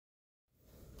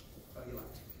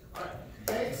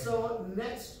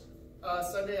next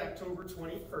Sunday, October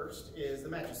 21st, is the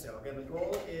mattress sale. Again, the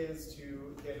goal is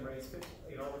to raise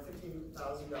over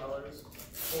 $15,000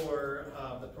 for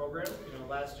the program.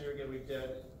 Last year again we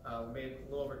made a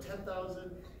little over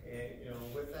 $10,000,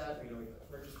 and with that, we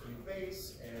purchased a new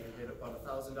base and we did about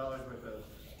 $1,000 worth of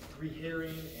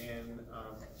rehearing and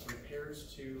repairs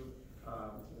to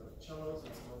cellos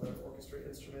and some other orchestra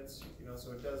instruments.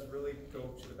 So it does really go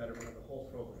to the betterment of the whole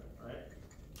program. All right.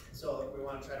 So we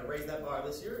want to try to raise that bar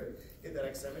this year and get that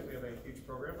excitement. We have a huge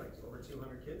program, like over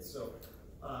 200 kids, so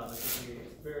this will be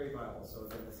very viable. So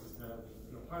again, this is kind of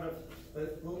part of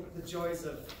the joys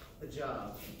of the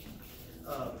job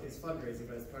is fundraising,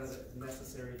 but it's part of the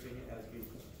necessary thing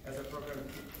as our program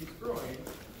keeps growing.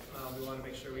 We want to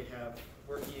make sure we have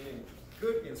working and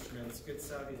good instruments, good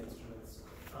sounding instruments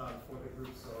for the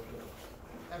group, so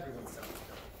everyone sounds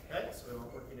good. Okay, so we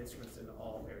want working instruments in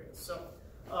all areas.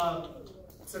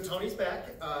 So Tony's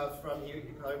back from, you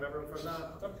probably remember him from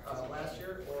the last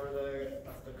year or the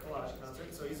collage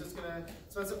concert. So he's just gonna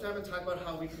spend some time and talk about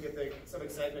how we can get some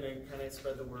excitement and kind of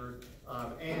spread the word,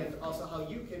 and also how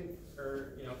you can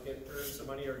earn some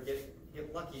money or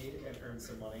get lucky and earn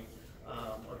some money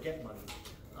or get money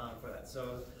for that.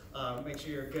 So make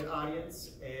sure you're a good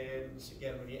audience, and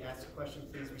again, when you ask a question,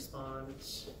 please respond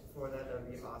for that. That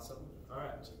would be awesome. All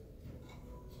right.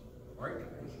 All right,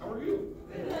 how are you?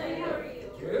 Good. How are you?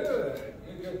 Good.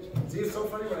 Good. See, it's so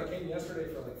funny when I came yesterday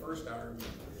for the first hour.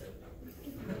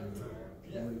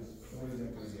 Nobody's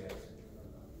enthusiastic.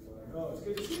 No, it's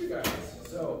good to see you guys.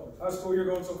 So, how's school year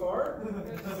going so far?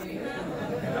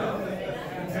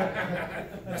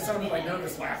 That sounded like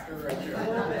nervous laughter right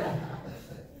there.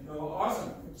 No,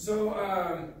 awesome. So,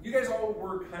 you guys all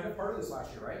were kind of part of this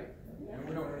last year, right? And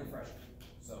we don't have any freshmen.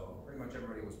 So, pretty much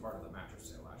everybody was part of the mattress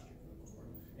sale last year.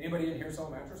 Anybody in here saw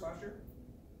a mattress last year?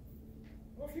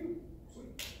 Oh, a few.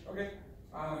 Sweet. Okay.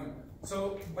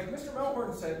 So, like Mr.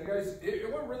 Melbourne said, you guys,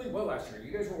 it went really well last year.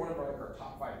 You guys were one of our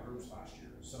top 5 groups last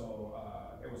year. So,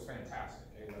 it was fantastic.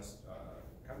 A-West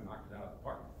kind of knocked it out of the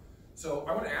park. So,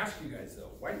 I want to ask you guys,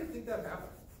 though, why do you think that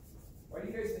happened? Why do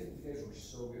you guys think you guys were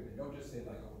so good? They don't just say,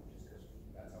 like, oh, just because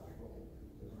that's how we roll.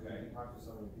 Okay. You talked to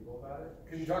so many people about it?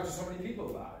 Because you talked to so many people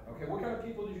about it. Okay, what kind of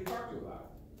people did you talk to about it?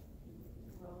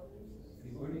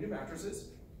 People who needed mattresses.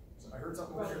 So I heard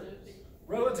something there.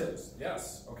 Relatives,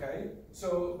 yes, okay.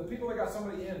 So the people that got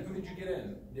somebody in, who did you get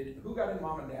in? Who got in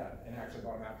mom and dad and actually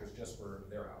bought a mattress just for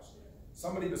their house?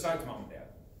 Somebody besides mom and dad.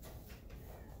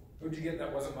 Who'd you get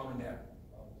that wasn't mom and dad?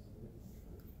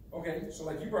 Okay, so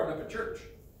like you brought it up at church.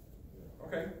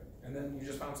 Okay, and then you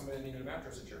just found somebody that needed a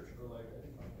mattress at church.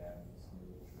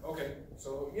 Okay,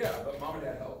 so yeah, but mom and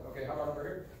dad helped. Okay, how about over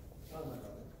here?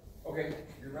 Okay,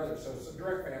 your brother, so it's a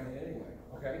direct family anyway,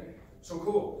 okay? So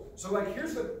cool. So like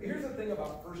here's the thing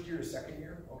about first year to second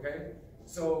year, okay?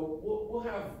 So we'll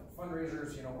have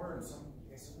fundraisers, we're in some,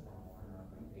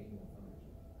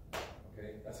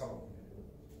 okay, that's how we can do it.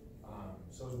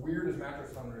 So as weird as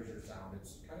mattress fundraisers sound,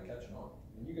 it's kind of catching on.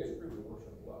 And you guys prove it works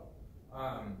really well.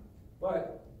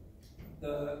 But we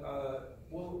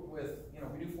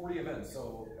do 40 events,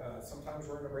 so sometimes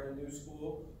we're in a brand new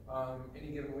school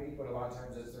any given week, but a lot of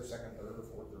times it's their second, third, or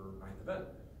fourth, or ninth event.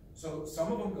 So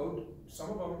some of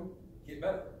them get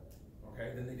better,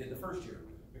 okay, than they did the first year.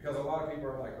 Because a lot of people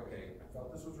are like, okay, I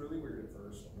thought this was really weird at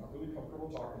first. I'm not really comfortable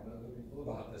talking to other people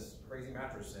about this crazy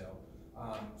mattress sale.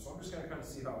 So I'm just gonna kind of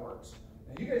see how it works.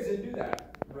 And you guys didn't do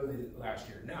that really last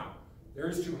year. Now, there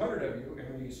is 200 of you,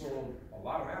 and we sold a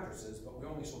lot of mattresses, but we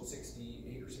only sold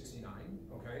 68 or 69,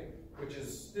 okay? Which is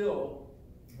still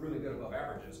really good above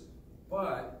averages.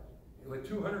 But with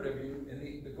 200 of you, and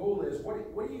the goal is,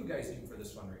 what do you guys do for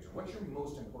this fundraiser? What's your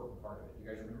most important part of it? You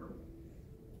guys remember?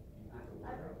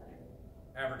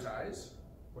 Advertise.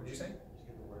 What did you say? Just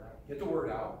get the word out. Get the word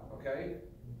out, okay?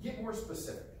 Get more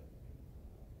specific.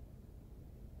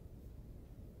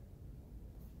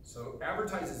 So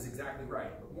advertise is exactly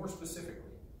right, but more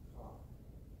specifically.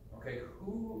 Okay,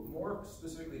 more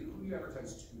specifically, who do you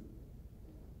advertise to?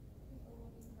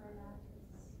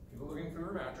 People looking for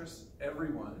a mattress.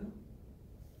 Everyone.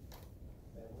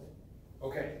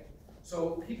 Okay,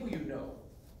 so people you know,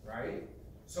 right?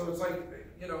 So it's like,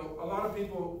 a lot of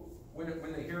people, when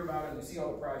they hear about it and they see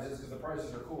all the prizes, because the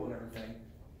prizes are cool and everything,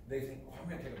 they think, oh, I'm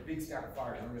going to take a big stack of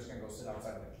flyers and I'm just going to go sit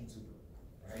outside of a King Super,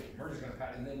 right? We're just going to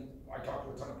pat, and then I talk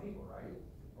to a ton of people, right?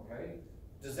 Okay?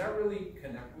 Does that really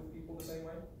connect with people the same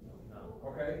way? No.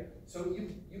 Okay? So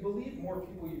you believe more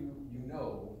people you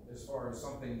know as far as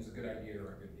something's a good idea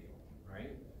or a good deal, right?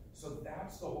 So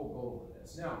that's the whole goal of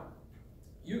this. Now,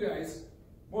 you guys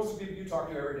most of the people you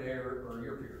talk to every day are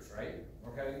your peers, right?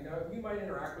 Okay, you know, you might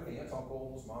interact with aunts,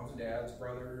 uncles, moms and dads,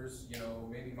 brothers, you know,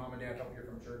 maybe mom and dad help you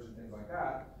from church and things like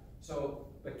that. So,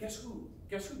 but guess who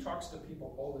talks to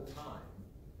people all the time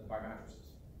that buy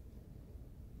mattresses?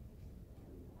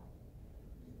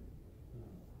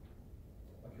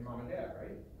 Like your mom and dad,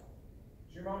 right?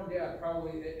 So your mom and dad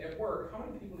probably at work, how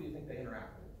many people do you think they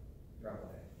interact with throughout the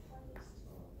day?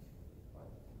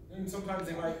 And sometimes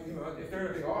they might, you know, if they're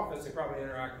in a big office, they probably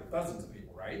interact with dozens of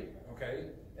people, right? Okay?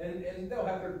 And they'll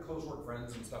have their close work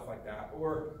friends and stuff like that,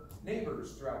 or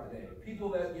neighbors throughout the day. People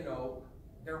that, you know,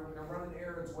 they're running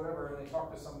errands, whatever, and they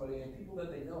talk to somebody, and people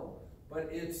that they know. But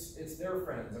it's their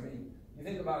friends. I mean, you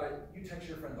think about it, you text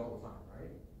your friends all the time, right?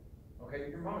 Okay?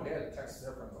 Your mom and dad text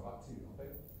their friends a lot too, don't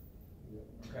they?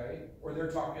 Okay? Or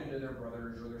they're talking to their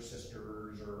brothers or their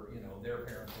sisters or, you know, their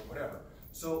parents or whatever.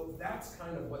 So that's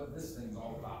kind of what this thing's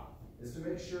all about, is to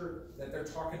make sure that they're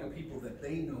talking to people that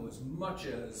they know as much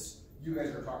as you guys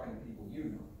are talking to people you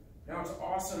know. Now it's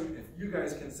awesome if you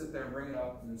guys can sit there and bring it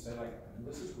up and say like, I know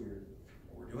this is weird,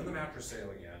 but we're doing the mattress sale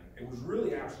again. It was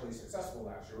really actually successful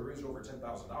last year. We raised over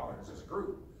 $10,000 as a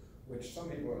group, which some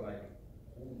people are like,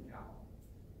 holy cow.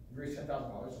 You raised $10,000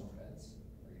 on beds?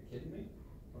 Are you kidding me?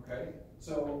 Okay,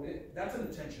 so that's an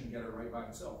attention getter right by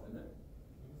itself, isn't it?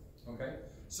 Okay,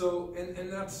 so and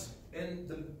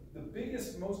the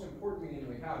biggest, most important meeting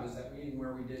we have is that meeting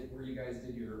where you guys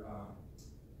did your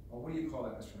what do you call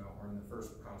that, Mr. Melhorn, the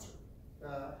first concert?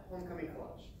 Homecoming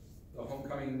collage. The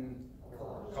homecoming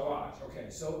collage. Okay,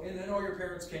 so and then all your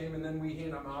parents came, and then we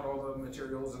hand them out all the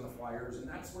materials and the flyers, and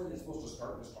that's where they're supposed to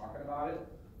start just talking about it.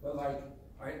 But like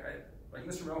like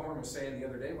Mr. Melhorn was saying the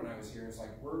other day when I was here, it's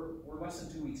like we're less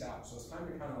than 2 weeks out, so it's time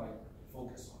to kind of like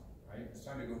focus on it, right? It's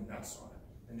time to go nuts on it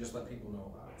and just let people know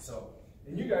about it. So,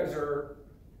 and you guys are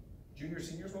juniors,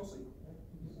 seniors mostly?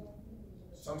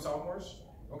 Some sophomores?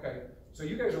 Okay, so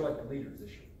you guys are like the leaders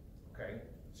this year, okay?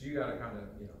 So you gotta kind of,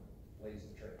 you know, blaze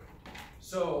the trail.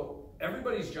 So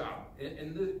everybody's job,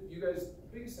 and you guys, the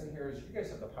biggest thing here is you guys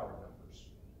have the power numbers,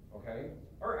 okay?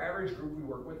 Our average group we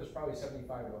work with is probably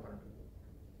 75 to 100 people,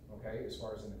 okay, as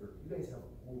far as in the group. You guys have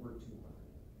over 200,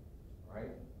 all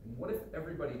right? And what if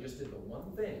everybody just did the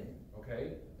one thing,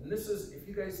 okay? And this is, if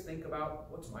you guys think about,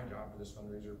 what's my job for this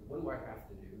fundraiser? What do I have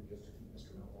to do just to keep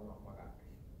Mr. Melhorn off my back,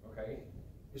 okay?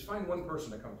 Is find one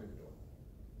person to come through the door,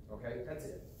 okay? That's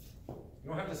it. You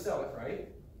don't have to sell it, right?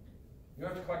 You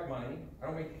don't have to collect money. I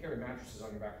don't make you carry mattresses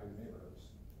on your back to the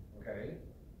neighborhoods, okay?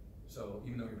 So,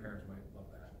 even though your parents might love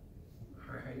that,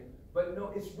 all right? But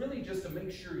no, it's really just to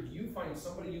make sure you find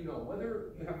somebody you know,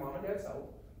 whether you have mom and dad's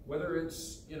help, whether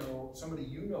it's, you know, somebody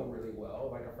you know really well,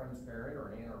 like a friend's parent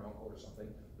or an aunt or uncle or something,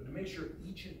 but to make sure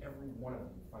each and every one of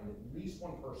you find at least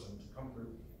one person to come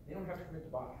through. They don't have to commit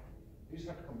to buy. They just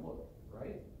have to come look,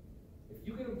 right? If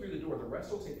you get them through the door, the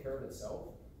rest will take care of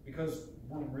itself, because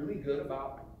we're really good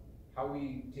about how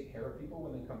we take care of people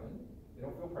when they come in. They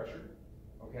don't feel pressured,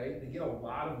 okay? They get a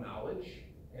lot of knowledge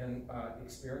and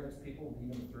experienced people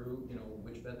lead them through, you know,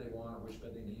 which bed they want or which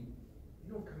bed they need.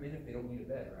 You don't come in if they don't need a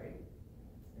bed, right?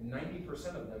 And 90%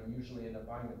 of them usually end up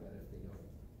buying a bed if they don't.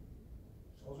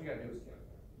 So all we gotta do is get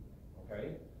them,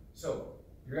 okay? So,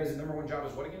 your guys' number one job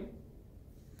is what again?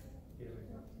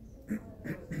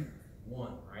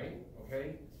 One, right?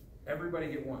 Okay? Everybody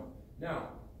get one. Now,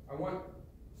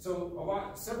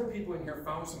 several people in here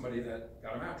found somebody that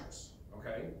got a mattress,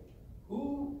 okay?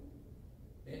 Who,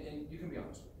 and you can be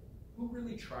honest with me, who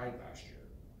really tried last year,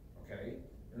 okay?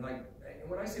 And like, and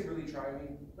when I say really try, I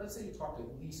mean, let's say you talked to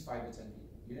at least 5 to 10 people.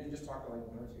 You didn't just talk to like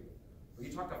 1 or 2, but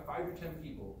you talked to 5 to 10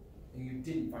 people, and you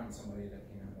didn't find somebody that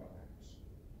came and bought a mattress.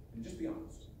 And just be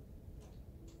honest.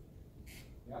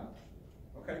 Yeah?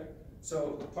 Okay.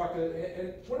 So talk to,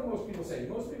 and what do most people say?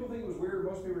 Most people think it was weird.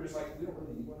 Most people are just like, we don't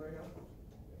really need one right now.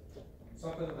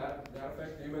 Something to that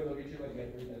effect. Anybody look at you like you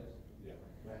had 3 heads?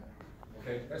 Yeah.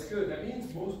 Okay, that's good. That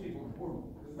means most people are bored.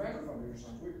 The mattress fundraiser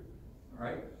sounds weird. All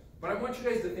right. But I want you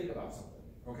guys to think about something.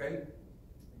 Okay.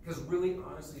 Because really,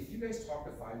 honestly, if you guys talk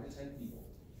to 5 to 10 people,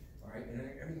 all right, and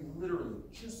I mean literally,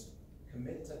 just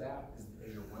commit to that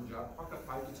as your one job. Talk to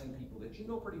 5 to 10 people that you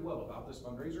know pretty well about this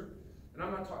fundraiser. And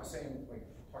I'm not saying like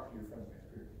talk to your friends,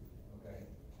 man, okay?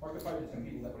 Talk to 5 to 10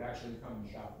 people that would actually come and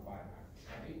shop and buy a mattress,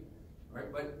 right? Right?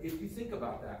 But if you think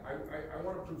about that, I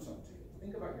want to prove something to you.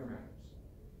 Think about your mattress,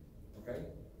 okay?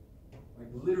 Like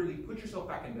literally put yourself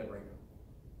back in bed right now.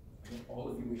 I think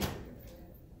all of you wish you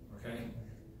could, okay?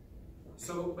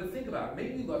 So, but think about it.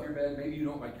 Maybe you love your bed, maybe you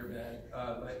don't like your bed,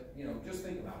 but you know, just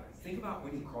think about it. Think about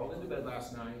when you crawled into bed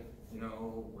last night, you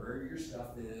know, where your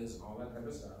stuff is, all that type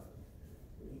of stuff.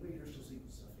 Anybody here still sleep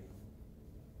with stuff,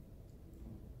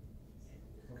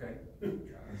 Okay?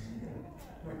 Travis.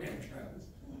 My man Travis.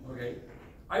 Okay?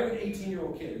 I have an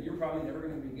 18-year-old kid, and you're probably never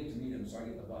going to get to meet him, so I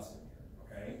get the bus in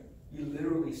here. Okay? He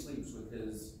literally sleeps with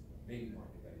his baby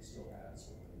blanket that he still has.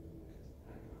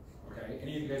 Okay?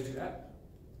 Any of you guys do that?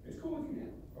 It's cool if you do.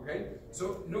 Okay?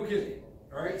 So, no kidding.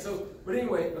 All right? So, but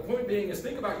anyway, the point being is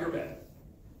think about your bed.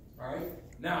 All right?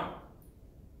 Now,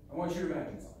 I want you to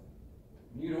imagine something.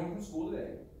 When you get home from school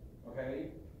today, okay?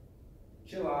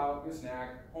 Chill out, get a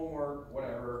snack, homework,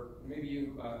 whatever. Maybe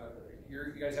you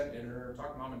guys have dinner,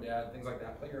 talk to mom and dad, things like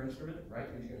that. Play your instrument, right?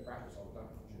 Because you get to practice all the time,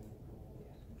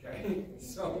 don't you? Okay?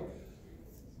 So,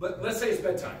 but let's say it's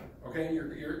bedtime, okay?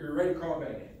 You're ready to crawl in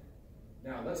bed.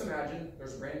 Now, let's imagine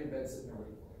there's a brand new bed sitting there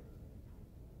waiting for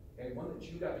you. Okay? One that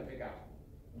you got to pick out.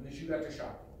 One that you got to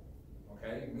shop for.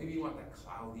 Okay? Maybe you want that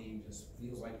cloudy, just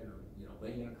feels like you're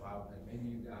laying in a cloud bed. Maybe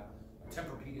you got a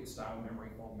Tempur-Pedic style memory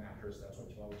foam mattress. That's what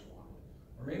you always wanted.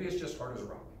 Or maybe it's just hard as a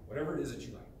rock. Whatever it is that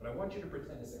you like. But I want you to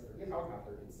pretend it's there. Forget how hot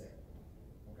it's there.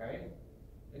 Okay?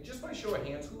 And just by show of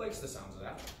hands, who likes the sounds of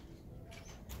that?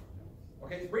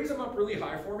 Okay, raise them up really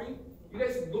high for me. You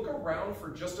guys look around for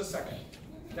just a second.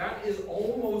 That is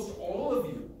almost all of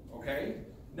you. Okay?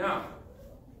 Now,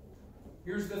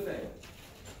 here's the thing.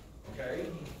 Okay?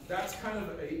 That's kind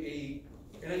of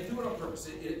and I do it on purpose.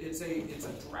 It's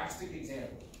a drastic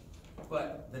example.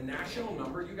 But the national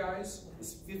number, you guys,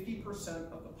 is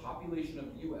 50% of the population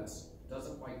of the U.S.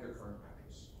 doesn't like their current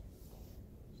mattress.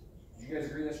 Do you guys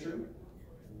agree that's true?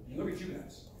 Look at you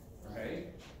guys, okay?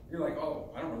 You're like,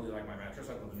 oh, I don't really like my mattress.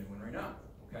 I'd love a new one right now,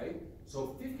 okay?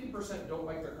 So 50% don't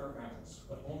like their current mattress,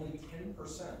 but only 10%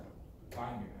 buy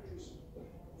a new mattress.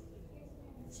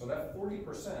 So that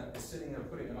 40% is sitting there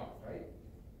putting it off, right?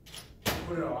 They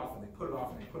put it off, and they put it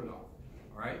off, and they put it off,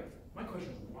 all right? My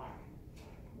question is why?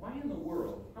 Why in the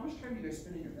world? How much time do you guys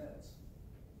spend in your beds?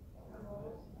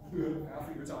 Half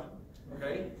of your time,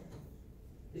 okay?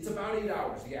 It's about 8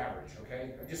 hours, the average,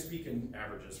 okay? I just speak in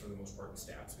averages for the most part in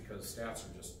stats, because stats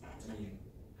are just, to me,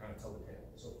 kind of tell the tale.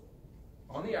 So,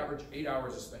 on the average, 8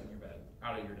 hours is spent in your bed,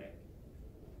 out of your day.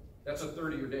 That's a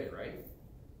third of your day, right?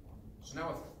 So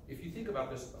now, if you think about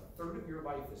this, a third of your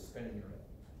life is spent in your bed.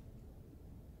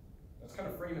 That's kind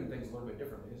of framing things a little bit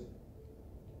differently, isn't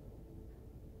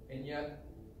it? And yet,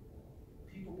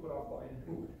 people put off buying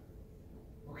food.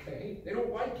 Okay? They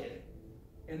don't like it.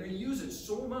 And they use it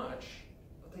so much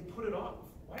that they put it off.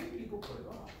 Why do people put it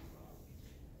off?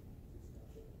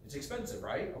 It's expensive,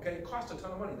 right? Okay? It costs a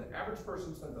ton of money. The average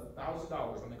person spends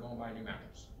 $1,000 when they go and buy a new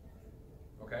mattress.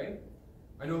 Okay?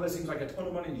 I know that seems like a ton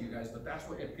of money to you guys, but that's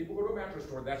what, if people go to a mattress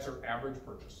store, that's their average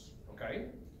purchase. Okay?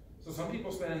 So some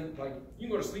people spend, like, you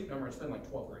can go to Sleep Number and spend like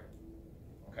 12 grand.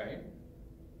 Okay?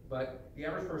 But the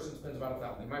average person spends about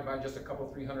 $1,000. They might buy just a couple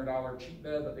 $300 cheap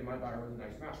bed, but they might buy a really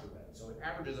nice master bed. So it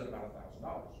averages at about $1,000.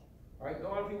 All right? A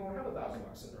lot of people don't have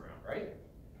 $1,000 sitting around, right?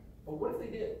 But what if they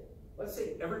did? Let's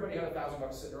say everybody had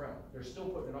 $1,000 sitting around. They're still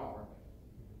putting it off, aren't they?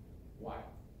 Why?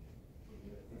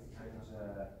 It's time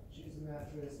to choose a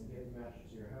mattress and get the mattress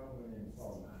to your home and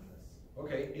install the mattress.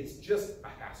 Okay, it's just a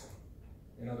hassle.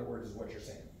 In other words, is what you're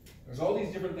saying. There's all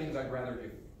these different things I'd rather do.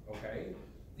 Okay?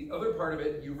 The other part of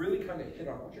it, you really kind of hit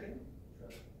on, what's your name?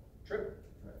 Trip.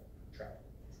 Trip.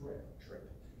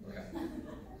 Okay.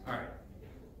 All right.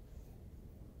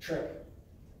 Trip.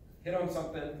 Hit on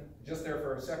something just there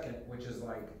for a second, which is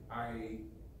like, I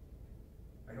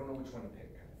don't know which one to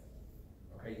pick.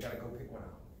 Okay, you gotta go pick one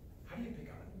out. How do you pick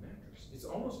out a new mattress? It's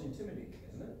almost intimidating,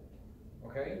 isn't it?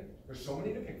 Okay? There's so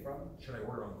many to pick from. Should I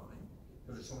order online?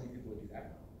 Because there's so many people who do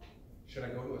that now. Should I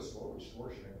go to a store? Which store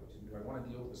should I go to? Do I want to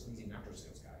deal with a sleazy mattress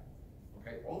sales guy?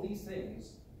 Okay, all these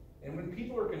things. And when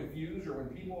people are confused or when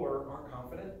people aren't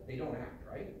confident, they don't act,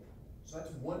 right? So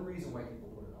that's one reason why people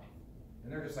put it off.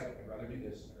 And they're just like, I'd rather do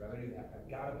this, I'd rather do that. I've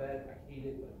got a bed, I hate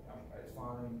it, but it's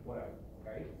fine, whatever,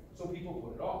 okay? So people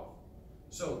put it off.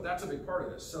 So that's a big part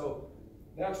of this. So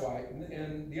that's why,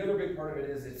 and the other big part of it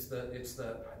is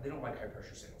they don't like high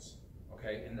pressure sales,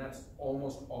 okay? And that's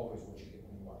almost always what you get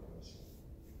when you walk into a store,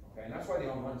 okay? And that's why the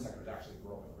online sector is actually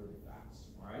growing really fast,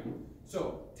 all right?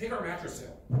 So take our mattress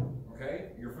sale,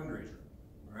 okay? Your fundraiser,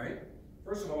 all right?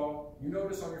 First of all, you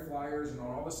notice on your flyers and on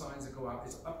all the signs that go out,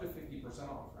 it's up to 50%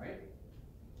 off, right?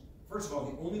 First of all,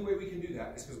 the only way we can do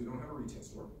that is because we don't have a retail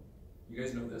store. You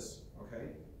guys know this,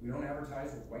 okay? We don't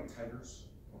advertise with white tigers,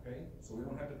 okay? So we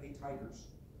don't have to pay tigers,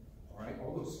 all right?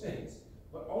 All those things.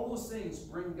 But all those things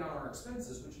bring down our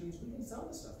expenses, which means we can sell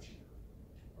the stuff cheaper,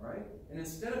 all right? And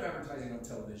instead of advertising on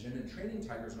television and training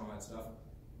tigers and all that stuff,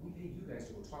 we pay you guys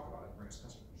to go talk about it and bring us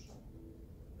customers.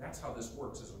 That's how this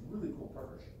works. It's a really cool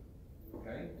partnership,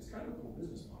 okay? It's kind of a cool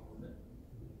business model, isn't it?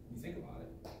 You think about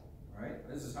it, all right?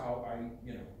 This is how I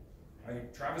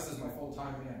Travis is my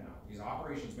full-time man now. He's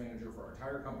operations manager for our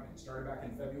entire company. Started back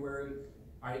in February.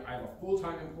 I have a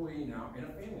full-time employee now and a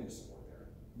family to support there.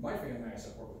 My family I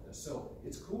support with this. So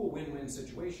it's a cool win-win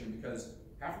situation because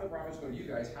half of the profits go to you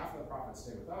guys, half of the profits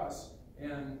stay with us,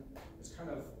 and it's kind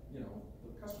of, you know,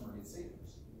 the customer gets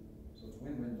savings. So it's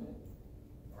win-win-win.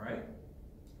 All right?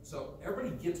 So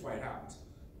everybody gets why it happens.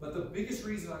 But the biggest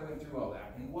reason I went through all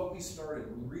that, and what we started,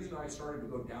 the reason I started to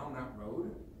go down that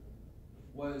road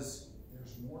was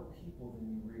there's more people than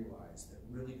you realize that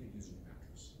really could use a new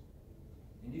mattress.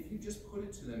 And if you just put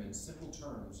it to them in simple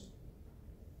terms,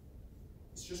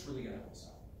 it's just really gonna help us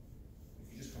out.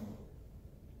 If you just come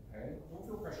over, okay? Don't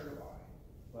feel pressure to buy,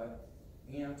 but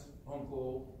aunt,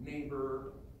 uncle,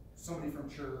 neighbor, somebody from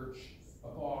church, a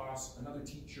boss, another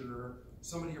teacher,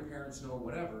 somebody your parents know,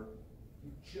 whatever,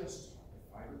 you just talk to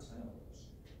 5 or 10 of those.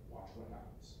 Watch what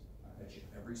happens. I bet you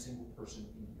every single person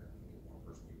in here can get one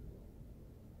person you can.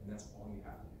 And that's all you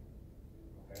have to do.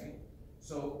 Okay?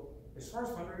 So, as far as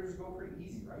fundraisers go, pretty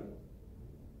easy, right?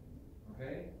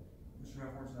 Okay? Mr.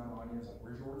 Melhorn's not on here. It's like,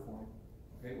 where's your order form?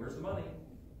 Okay, where's the money?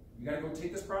 You gotta go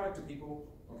take this product to people.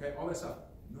 Okay, all that stuff.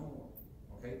 No more.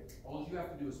 Okay? All you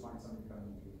have to do is find somebody to come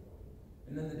and do it.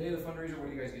 And then the day of the fundraiser, what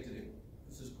do you guys get to do?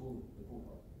 This is cool, the cool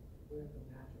part. Wear the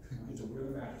mattress. It's a wear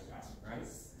the mattress costume, right?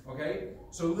 Okay?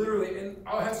 So literally, and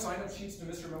I'll have sign-up sheets to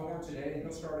Mr. Melhorn today, and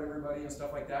he'll start everybody and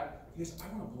stuff like that. Because I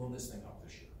want to blow this thing up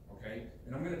this year, okay?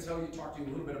 And I'm going to talk to you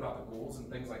a little bit about the goals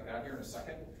and things like that here in a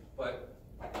second. But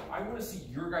I want to see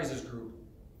your guys' group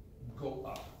go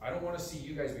up. I don't want to see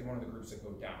you guys be one of the groups that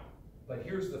go down. But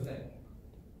here's the thing.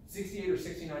 68 or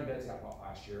 69 beds got bought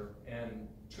last year, and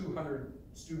 200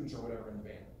 students or whatever in the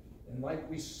band. And like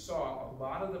we saw, a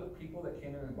lot of the people that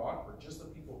came in and bought were just the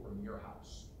people from your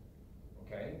house,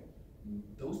 okay? And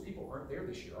those people aren't there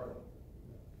this year, are they?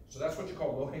 So that's what you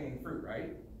call low-hanging fruit,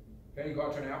 right? Okay, you go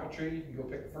out to an apple tree, you go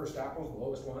pick the first apples, the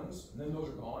lowest ones, and then those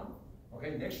are gone.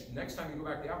 Okay, next time you go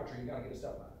back to the apple tree, you gotta get a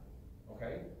step ladder,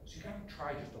 okay? So you gotta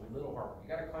try just a little harder. You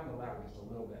gotta climb the ladder just a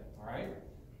little bit, all right?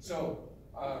 So,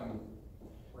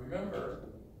 remember,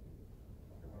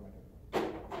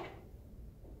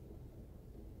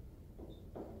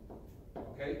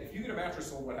 okay, if you get a mattress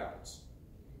sold, what happens?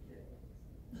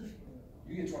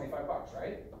 You get 25 bucks,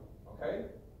 right? Okay?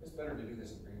 It's better to do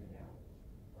this in green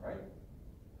now. All right?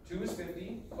 2 is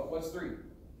 50, but what's 3?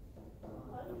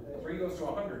 3 goes to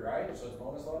 100, right? So it's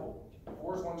bonus level.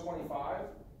 4 is 125,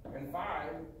 and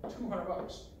 5, 200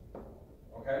 bucks.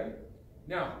 Okay?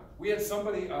 Now, we had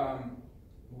somebody,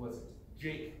 who was it?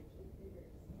 Jake.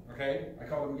 Okay? I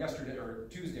called him yesterday, or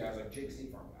Tuesday, I was like, Jake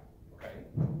State Farm guy. Okay?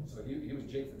 So he was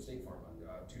Jake from State Farm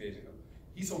 2 days ago.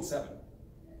 He sold 7.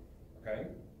 Okay?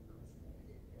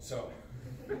 So,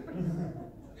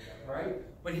 right?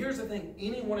 But here's the thing,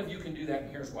 any one of you can do that,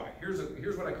 and here's why. Here's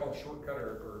what I call a shortcut,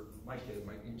 or my kid,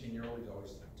 my 18-year-old, he's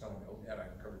always telling me, oh, Dad, I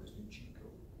uncovered this new cheat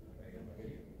code. Okay, in my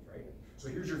video games, right? So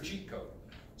here's your cheat code.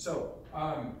 So,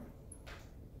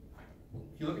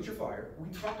 if you look at your flyer, we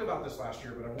talked about this last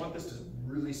year, but I want this to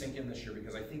really sink in this year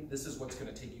because I think this is what's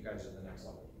going to take you guys to the next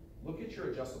level. Look at your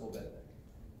adjustable bed thing.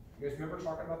 You guys remember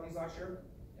talking about these last year?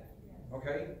 Yeah.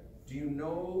 Okay. Do you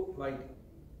know, like,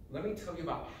 let me tell you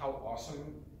about how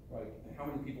awesome, like, how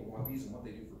many people want these and what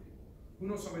they do for people. Who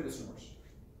knows somebody that snores?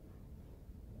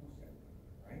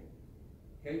 Right?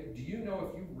 Okay. Do you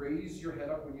know if you raise your head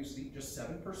up when you sleep just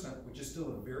 7%, which is still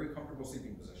a very comfortable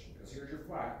sleeping position, because here's your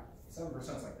flat, 7% is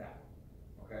like that.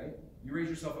 Okay? You raise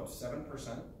yourself up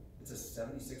 7%, it's a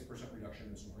 76% reduction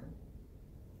in snoring.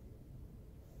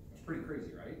 That's pretty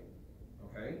crazy, right?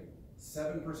 Okay?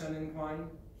 7% incline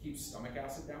keeps stomach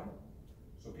acid down.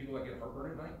 So people that get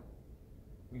heartburn at night,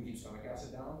 we can keep stomach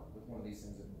acid down with one of these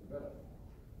things that move the bed up.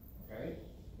 Okay?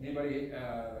 Anybody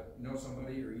know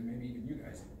somebody, or maybe even you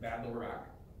guys, bad lower back?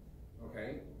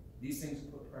 Okay? These things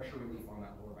put pressure relief on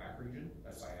that lower back region,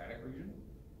 that sciatic region.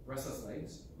 Restless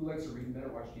legs. Who likes to read in bed or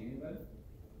watch TV in bed?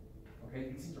 Okay,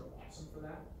 these things are awesome for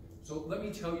that. So let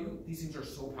me tell you, these things are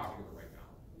so popular right now.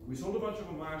 We sold a bunch of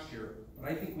them last year, but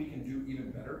I think we can do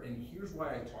even better. And here's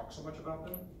why I talk so much about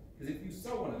them. Because if you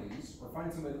sell one of these, or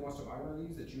find somebody that wants to buy one of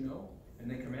these that you know,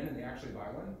 and they come in and they actually buy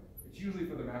one, it's usually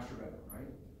for the master bedroom, right?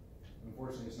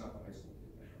 Unfortunately, it's not the high school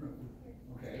kid.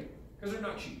 Okay? Because they're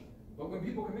not cheap. But when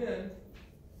people come in,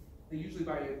 they usually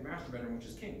buy a master bedroom, which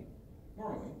is king,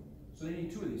 normally. So they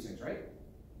need 2 of these things, right?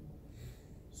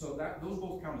 So those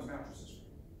both count as mattresses for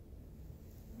you.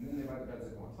 And then they buy the beds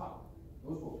that go on top.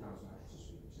 Those both count as mattresses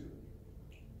for you too.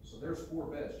 So there's 4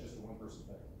 beds just in one person's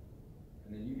bed.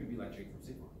 And then you can be like Jake from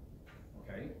State Farm.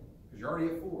 Okay? Because you're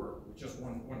already at 4 with just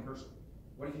one person.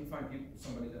 What if you find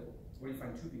what if you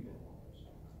find 2 people in one person?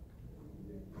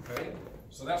 Okay?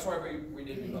 So that's why we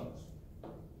did those.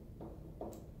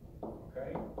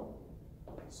 Okay?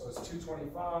 So it's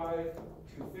 $225,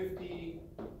 $250,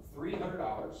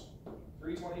 $300,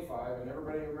 $325, and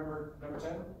everybody remember number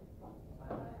 10?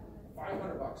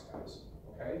 $500, guys.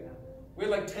 Okay? We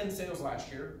had like 10 sales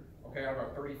last year. Okay, out of our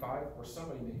 35, where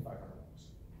somebody made $500.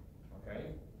 Okay?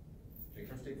 Jake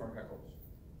from State Farm got close.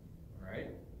 All right?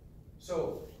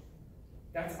 So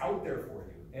that's out there for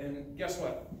you. And guess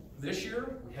what? This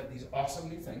year we had these awesome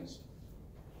new things.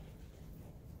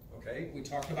 Okay, we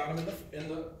talked about them in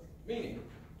the meeting.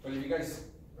 But have you guys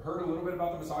heard a little bit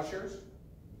about the massage chairs?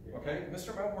 Okay,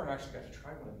 Mr. Melbourne actually got to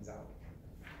try one of these out.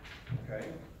 Okay,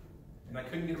 and I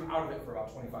couldn't get him out of it for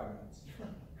about 25 minutes.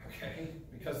 Okay,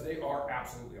 because they are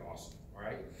absolutely awesome. All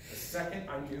right, the second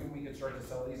I knew we could start to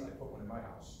sell these, I put one in my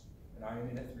house, and I am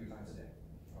in it 3 times a day.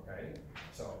 Okay,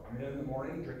 so I'm in the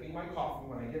morning drinking my coffee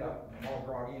when I get up, and I'm all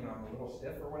groggy and I'm a little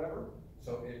stiff or whatever.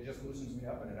 So it just loosens me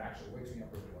up and it actually wakes me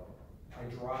up really well. I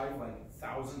drive like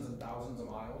thousands and thousands of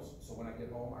miles, so when I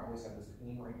get home, I always have this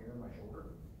pain right here in my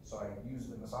shoulder. So I use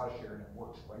the massage chair and it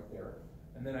works right there.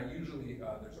 And then I usually,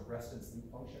 there's a rest and sleep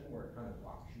function where it kind of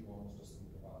rocks you almost to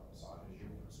sleep while it massages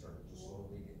you, and it starts to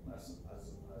slowly get less and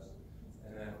less and less.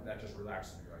 And then that just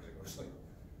relaxes me right as I go to sleep.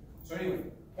 So anyway,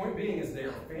 point being is they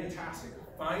are fantastic.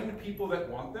 Find people that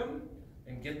want them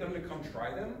and get them to come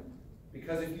try them,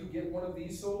 because if you get one of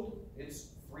these sold, it's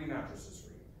 3 mattresses for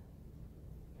you.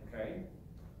 Okay?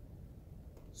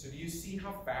 So do you see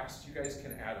how fast you guys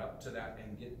can add up to that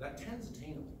and get that? 10's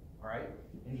attainable, all right?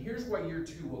 And here's why year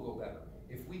 2 will go better.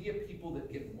 If we get people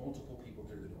that get multiple people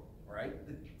through the door, all right?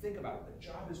 Think about it. The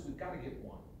job is we've got to get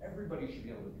one. Everybody should be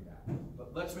able to do that.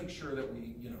 But let's make sure that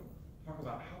we, talk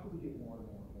about how do we get more and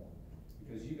more and more,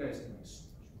 because you guys can make so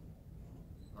much money.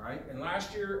 All right? And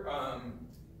last year,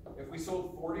 if we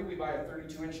sold 40, we buy a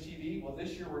 32-inch TV. Well,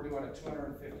 this year we're doing a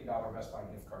 $250 Best Buy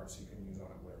gift card, so you can use on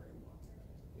it whatever you want.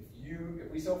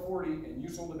 If we sell 40 and you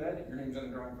sold a bed, your name's in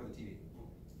the drawing for the TV.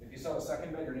 If you sell a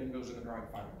second bed, your name goes in the drawing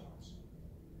 5 more times.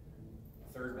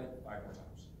 A third bed, 5 more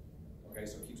times. Okay,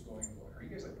 so it keeps going and going. Are you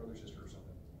guys like brother, sister, or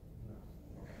something? No.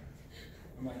 Okay.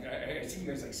 I'm like, I see you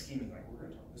guys like scheming, like we're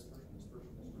gonna talk this person, this person,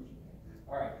 this person.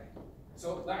 All right.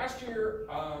 So last year,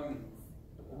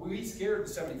 we scared the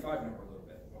 75 number a little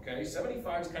bit. Okay,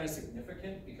 75 is kind of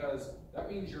significant because that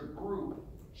means your group,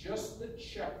 just the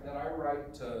check that I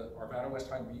write to Arvada West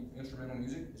High Instrumental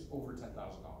Music is over $10,000.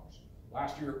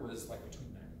 Last year it was like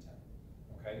between 9 and 10.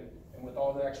 Okay, and with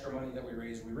all the extra money that we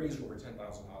raised over $10,000,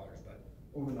 but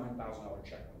over $9,000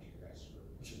 check went to you guys,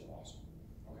 which is awesome.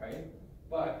 Okay,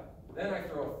 but then I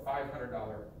throw a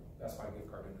 $500 Best Buy gift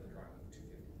card into the drawing with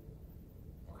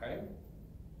 $250. Okay,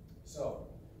 so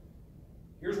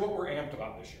here's what we're amped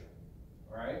about this year.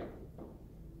 All right,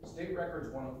 state record's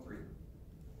 103.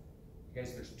 You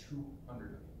guys, there's 200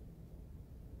 of you.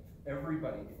 If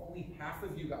only half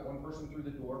of you got one person through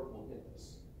the door, we'll hit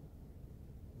this.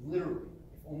 Literally,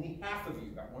 if only half of you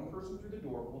got one person through the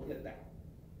door, we'll hit that.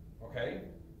 Okay?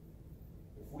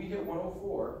 If we hit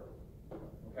 104,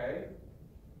 okay?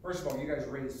 First of all, you guys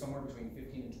raised somewhere between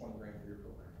 15 and 20 grand for your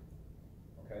program.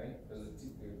 Okay? Because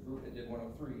the group that did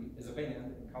 103 is a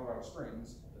band in Colorado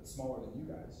Springs that's smaller than you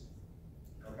guys.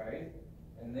 Okay?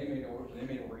 And they made over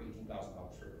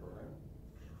 $18,000 for the program.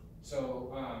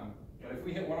 So, but if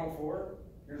we hit 104,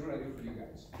 here's what I do for you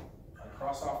guys. I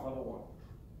cross off level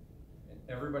 1. And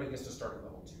everybody gets to start at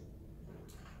level 2.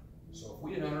 So if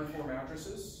we did 104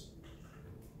 mattresses,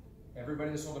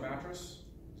 everybody that sold a mattress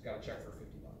has got a check for $50.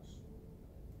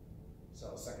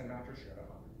 Sell a second mattress, you're at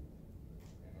 100.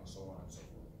 And so on and so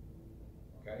forth.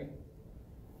 Okay?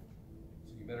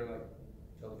 So you better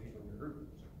tell the people in your group,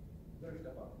 you better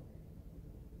step up.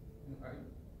 All right.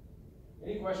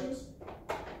 Any questions?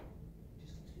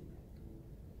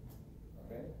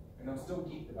 Okay, and I'm still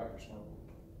geeked about your smart board.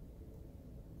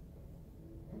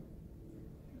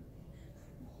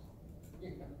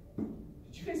 Did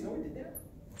you guys know we did that?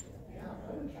 Yeah,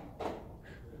 holy cow.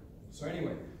 So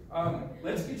anyway,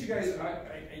 let's get you guys,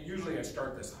 usually I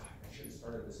start this, I should have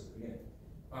started this at the beginning.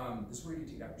 This is where you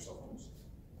take out your cell phones.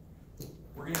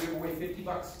 We're gonna give away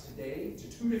 $50 today to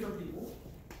 2 different people,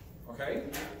 okay?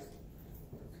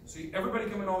 So everybody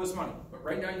can win all this money, but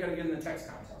right now you gotta get in the text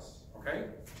contest, okay?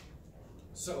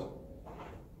 So,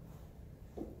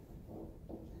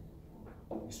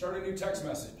 you start a new text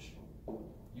message.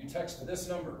 You text this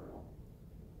number,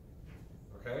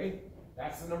 okay?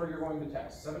 That's the number you're going to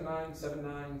text,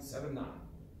 797979.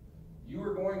 You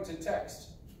are going to text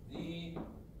the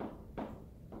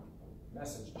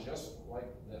message just like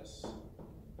this.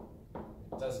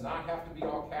 It does not have to be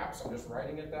all caps, I'm just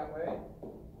writing it that way.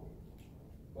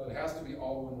 But it has to be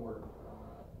all one word.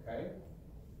 okay?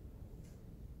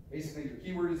 Basically, your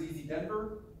keyword is Easy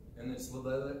Denver, and it's the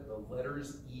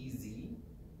letters EZ,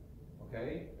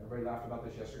 okay? Everybody laughed about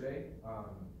this yesterday.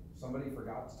 Somebody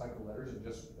forgot to type the letters and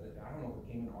just, I don't know if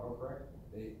it came in autocorrect,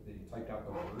 they typed out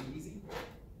the word easy,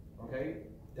 okay?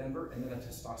 Denver, and then a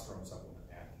testosterone supplement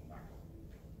ad came back.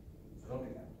 So don't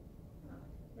do that.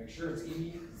 Make sure it's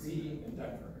EZ in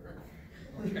Denver,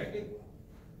 okay?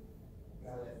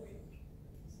 Got it.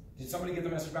 Did somebody get the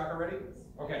message back already?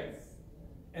 Okay.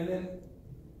 And then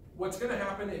what's going to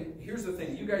happen, and here's the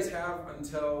thing, you guys have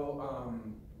until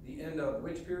the end of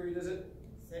which period is it?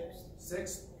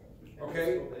 Sixth.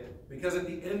 Okay? Because at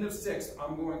the end of sixth,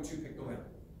 I'm going to pick the winner.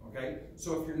 Okay?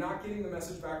 So if you're not getting the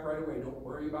message back right away, don't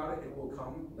worry about it. It will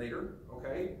come later.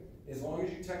 Okay? As long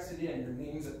as you text it in, your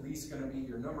name's at least going to be,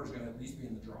 your number's going to at least be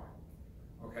in the drawing.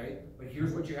 Okay? But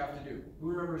here's what you have to do. Who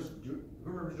remembers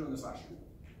doing this last year?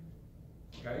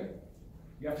 Okay?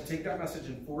 You have to take that message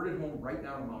and forward it home right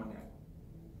now to mom and dad.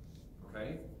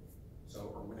 Okay?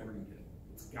 So, or whenever you get it.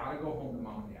 It's got to go home to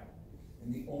mom and dad.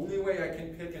 And the only way I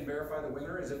can pick and verify the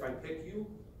winner is if I pick you,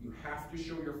 you have to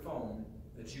show your phone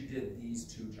that you did these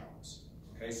two jobs.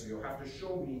 Okay? So you'll have to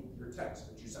show me your text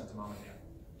that you sent to mom and dad.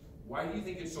 Why do you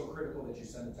think it's so critical that you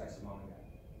send a text to mom and dad?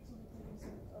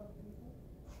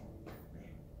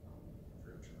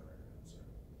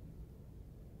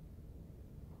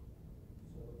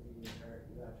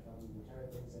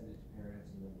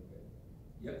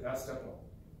 Yep, that's step one.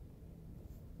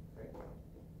 Okay.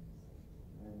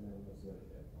 And then what's the other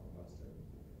bit?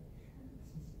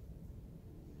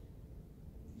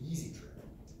 Easy trick.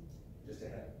 Just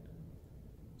ahead.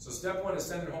 So step one is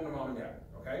send it home to mom and dad.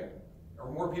 Okay? Are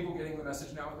more people getting the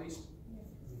message now at least?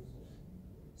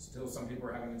 Still some people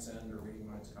are having it send or waiting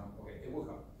when it's come. Okay, it will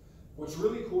come. What's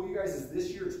really cool, you guys, is this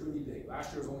year it's really big.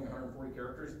 Last year it was only 140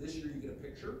 characters. This year you get a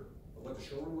picture of what the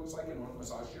showroom looks like in one of the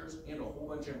massage chairs and a whole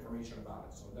bunch of information about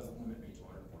it, so it doesn't limit me to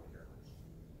 140 characters.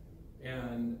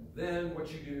 And then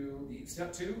what you do,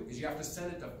 step two, is you have to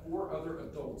send it to 4 other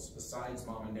adults besides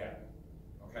mom and dad.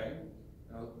 Okay?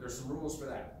 Now, there's some rules for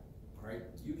that. All right?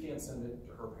 You can't send it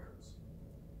to her parents.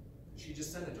 She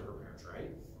just sent it to her parents, right?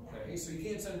 Okay? So you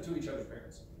can't send it to each other's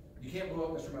parents. You can't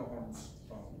blow up Mr. Melhorn's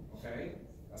phone. Okay?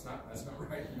 That's not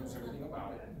right. He knows everything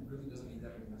about it. He really doesn't need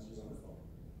that many messages on his phone.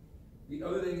 The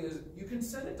other thing is, you can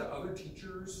send it to other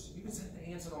teachers, you can send it to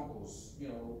aunts and uncles, you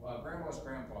know, grandmas,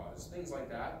 grandpas, things like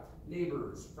that,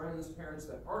 neighbors, friends, parents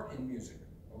that aren't in music,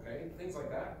 okay, things like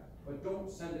that. But don't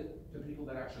send it to people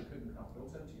that actually couldn't come. Don't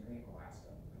send it to your Aunt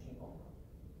Alaska. I can't help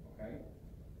her, okay?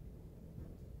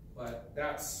 But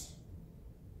that's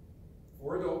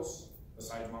 4 adults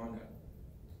besides mom and dad,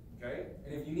 okay?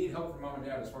 And if you need help from mom and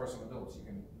dad as far as some adults,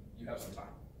 you have some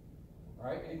time. All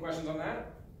right, any questions on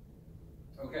that?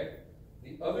 Okay.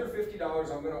 The other $50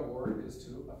 I'm going to award is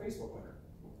to a Facebook winner.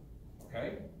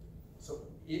 Okay? So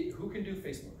who can do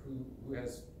Facebook? Who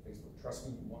has Facebook? Trust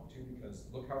me, you want to, because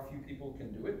look how few people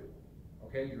can do it.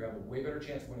 Okay? You have a way better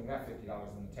chance of winning that $50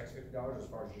 than the text $50 as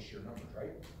far as just sheer numbers,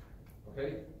 right?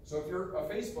 Okay? So if you're a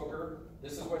Facebooker,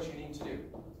 this is what you need to do.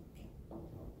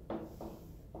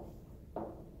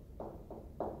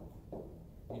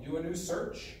 You do a new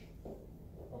search,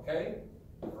 okay,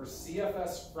 for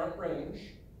CFS Front Range.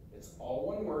 It's all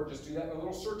one word, just do that in a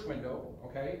little search window,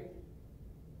 okay?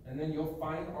 And then you'll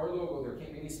find our logo. There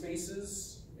can't be any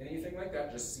spaces, anything like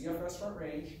that, just CFS Front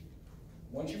Range.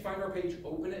 Once you find our page,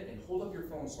 open it and hold up your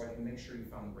phone so I can make sure you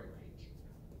found the right page.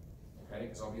 Okay,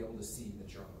 because I'll be able to see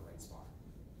that you're on the right spot.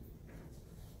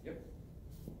 Yep.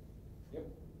 Yep.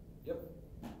 Yep.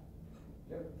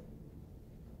 Yep.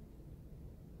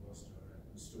 We'll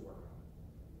still working on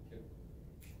it. Yep.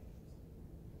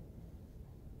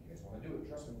 You guys want to do it,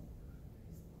 trust me.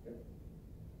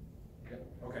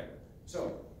 Okay,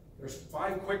 so there's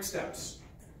 5 quick steps.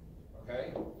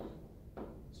 Okay,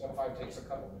 step 5 takes a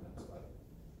couple minutes, but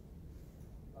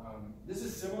this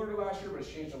is similar to last year, but it's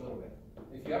changed a little bit.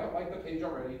 If you haven't liked the page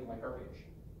already, like our page.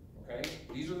 Okay,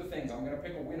 these are the things. I'm going to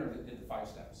pick a winner that did the 5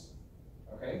 steps.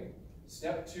 Okay,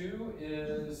 step 2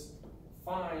 is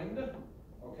find.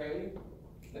 Okay,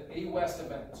 the A-West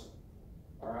event.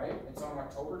 All right, it's on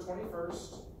October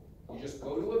 21st. You just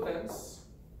go to events.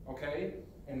 Okay.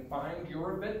 And find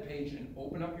your event page and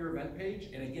open up your event page.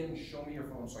 And again, show me your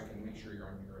phone so I can make sure you're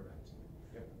on your event.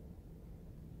 Yep.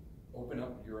 Open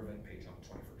up your event page on the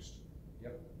 21st.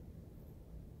 Yep.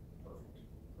 Perfect.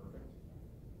 Perfect.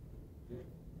 Yep.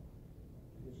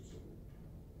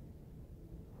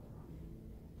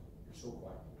 You're so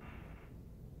quiet.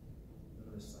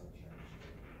 None of this side chat.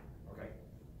 Okay.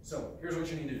 So here's what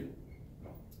you need to do.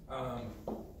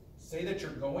 Say that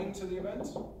you're going to the event.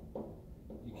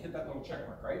 You hit that little check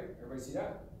mark, right? Everybody see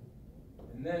that?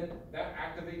 And then that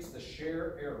activates the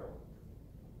share arrow.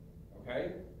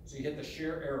 Okay? So you hit the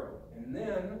share arrow. And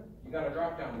then you got a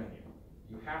drop-down menu.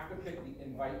 You have to pick the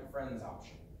invite friends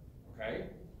option. Okay?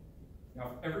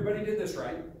 Now, if everybody did this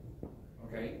right,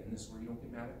 okay, and this is where you don't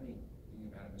get mad at me, you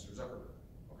get mad at Mr. Zuckerberg.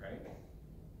 Okay?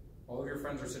 All of your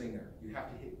friends are sitting there. You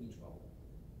have to hit each bubble.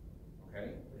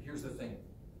 Okay? But here's the thing.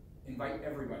 Invite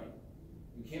everybody.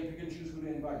 You can't pick and choose who to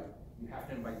invite. You have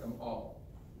to invite them all.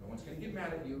 No one's going to get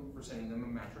mad at you for sending them a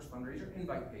mattress fundraiser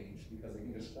invite page because they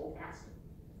can just scroll past it.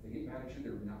 If they get mad at you,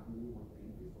 they're not really worth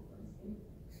being Facebook friends.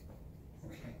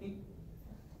 Okay?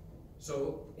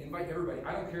 So invite everybody.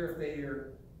 I don't care if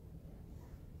they're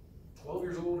 12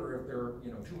 years old or if they're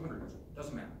 200 years old.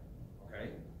 Doesn't matter. Okay?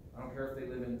 I don't care if they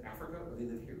live in Africa or they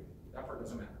live here. That part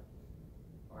doesn't matter.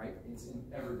 All right? It's in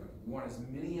everybody. We want as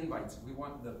many invites. We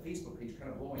want the Facebook page kind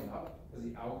of blowing up because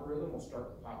the algorithm will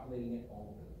start populating it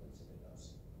all over the place if it does.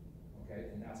 Okay?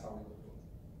 And that's how we look at it.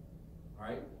 All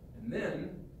right? And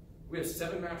then we have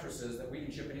 7 mattresses that we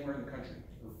can ship anywhere in the country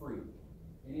for free.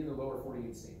 Any of the lower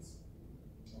 48 states.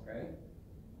 Okay?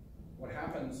 What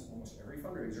happens almost every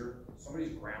fundraiser,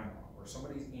 somebody's grandma or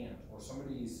somebody's aunt or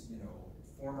somebody's,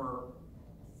 former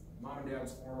mom and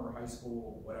dad's former high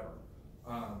school, whatever,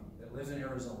 that lives in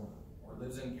Arizona or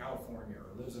lives in California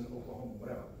or lives in Oklahoma,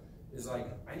 whatever, is like,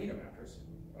 I need a mattress,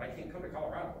 but I can't come to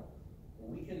Colorado.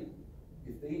 Well, we can,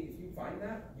 if you find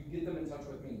that, you get them in touch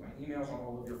with me. My email's on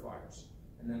all of your flyers.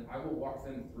 And then I will walk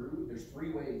them through. There's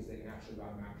 3 ways they can actually buy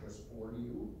a mattress for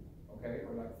you, okay,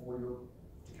 or like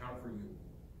to count for you,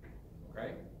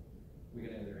 okay? We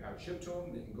can either have it shipped to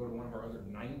them, they can go to one of our other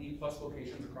 90+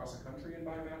 locations across the country and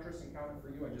buy a mattress and count it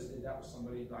for you. I just did that with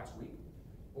somebody last week.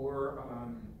 Or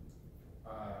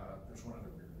there's one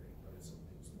other weird thing, but it's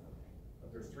more.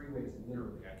 But there's 3 ways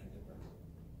literally I can get them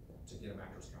to get a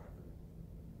mattress counted for you,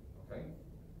 okay?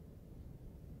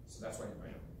 So that's why you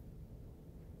buy them.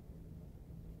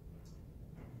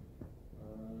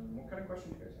 What kind of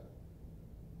questions do you guys have?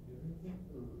 Do you think,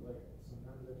 like,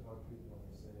 sometimes I talk to people and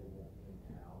they say they won't be in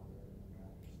town or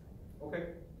mattress company?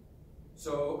 Okay.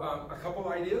 So a couple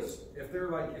ideas. If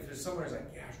there's someone who's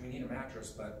like, gosh, we need a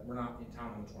mattress, but we're not in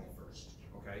town on the 21st.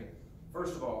 Okay.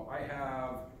 First of all, I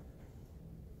have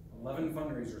 11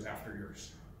 fundraisers after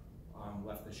yours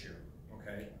left this year.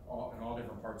 Okay, in all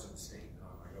different parts of the state.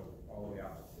 I go all the way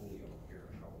out to Holyoke here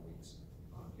in a couple weeks.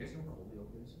 You guys know where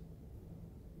Holyoke is?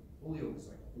 Holyoke is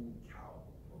like, holy cow,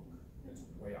 it's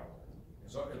way out there.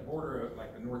 It's at the border of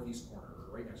like the northeast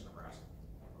corner, right next to Nebraska.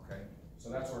 Okay, so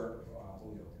that's where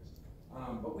Holyoke is.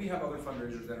 But we have other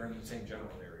fundraisers that are in the same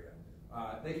general area.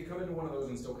 They could come into one of those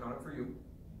and still count it for you.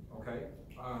 Okay,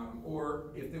 or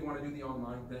if they want to do the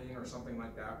online thing or something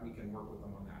like that, we can work with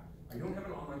them on that. I don't have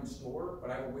an online store,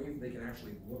 but I have a way they can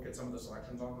actually look at some of the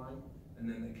selections online, and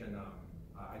then they can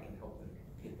I can help them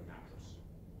get the mattress.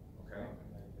 Okay.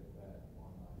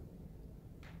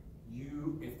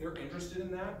 If they're interested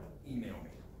in that, email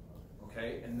me,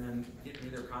 okay? And then get me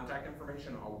their contact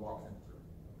information, I'll walk them through,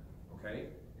 okay?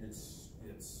 It's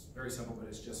very simple, but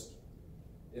it's just,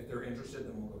 if they're interested,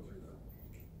 then we'll go through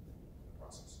the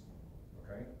process,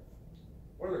 okay?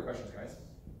 What other questions, guys?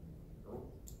 Go.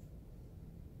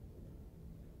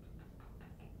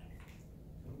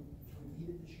 Can we eat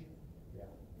it this year? Yeah.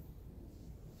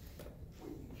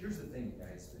 Here's the thing,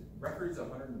 guys. The record's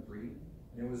 103,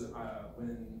 and it was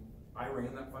when I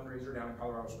ran that fundraiser down in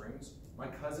Colorado Springs. My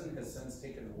cousin has since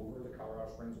taken over the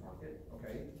Colorado Springs market,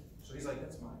 okay? So he's like,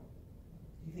 that's mine.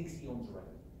 He thinks he owns the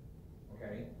record,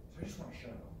 okay? So I just want to shut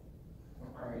him up,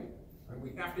 all right? And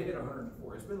we have to hit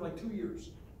 104. It's been like 2 years,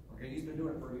 okay? He's been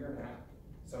doing it for a year and a half.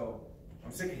 So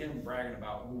I'm sick of him bragging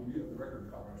about, well, we have the record in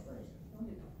Colorado Springs.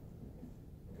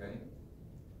 Okay?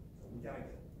 So we gotta get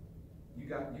it. You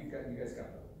guys got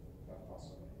the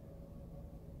possibility.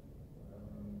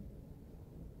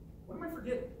 What am I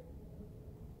forgetting?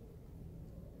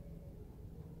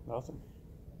 Nothing.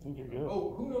 I think you're good.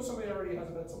 Oh, who knows somebody that already has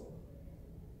a bed sold?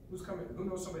 Who's coming? Who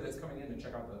knows somebody that's coming in to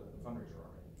check out the fundraiser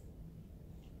already?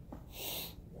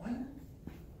 One?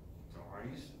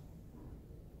 Nice.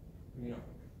 You know.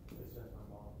 It's just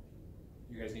my mom.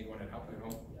 You guys need one at help at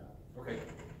home? Yeah. Okay.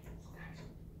 So guys,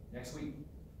 next week,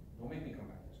 don't make me come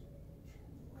back next week.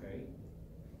 Okay?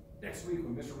 Next week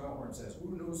when Mr. Melhorn says,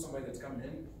 who knows somebody that's coming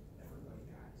in? Everybody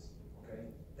dies. Okay?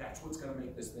 That's what's gonna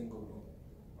make this thing go boom.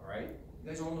 Alright? You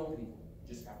guys all know people.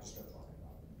 You just have to start talking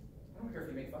about it. I don't care if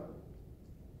you make fun of it.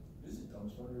 This is the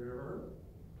dumbest fun I've ever heard of.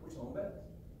 We're selling beds.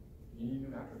 You need a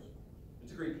new mattress.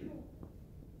 It's a great deal.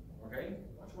 Okay?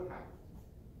 Watch what happens.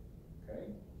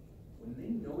 Okay? When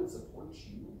they know it supports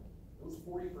you, those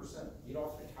 40% get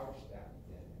off the couch that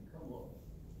day and come look.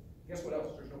 Guess what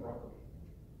else? There's no broccoli.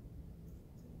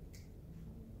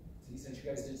 See, since you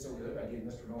guys did so good, I gave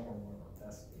Mr. Melhorn one of our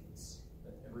best dates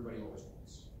that everybody always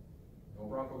wants. No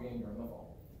Bronco game during the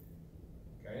fall.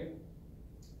 Okay?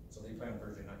 So they play on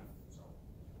Thursday night, so.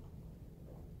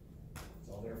 It's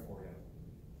all there for you.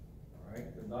 All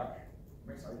right, good luck.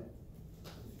 I'm excited.